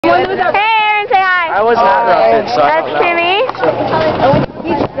Aaron, say hi. I was not roughing, so I don't know. That's Timmy.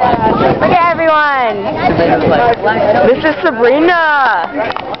 Look at everyone. This is Sabrina.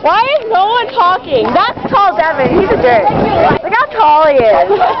 Why is no one talking? That's tall Devin. He's a jerk. Look how tall he is.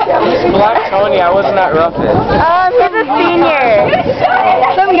 Black Tony, I was not roughing. He's a senior.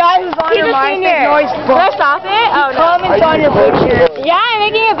 Some guy who's on He's your a mind senior. Should I stop it? Oh no. comments on your picture. Yeah, I'm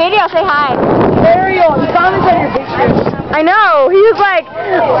making a video. Say hi. Ariel, he comments on your pictures. I know. He was like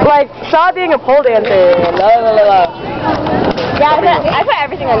saw being a pole dancer. Yeah, I put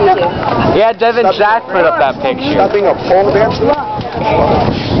everything on YouTube. Yeah, Devin Jack put up that picture. Stop being a pole dancer?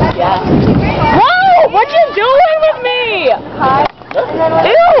 Yeah. Whoa! What you doing with me?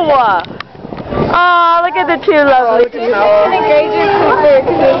 Ew! Aw, look at the two lovely people.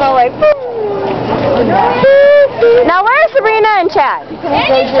 Now where's Sabrina and Chad?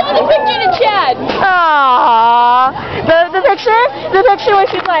 And he showed the picture to Chad. Aww. The picture when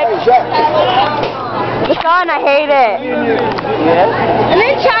she's like, the sun, I hate it. And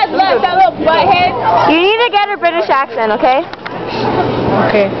then Chad left, that little butthead. You need to get a British accent, okay?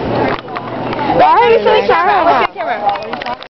 Okay. Why are you so shy right now?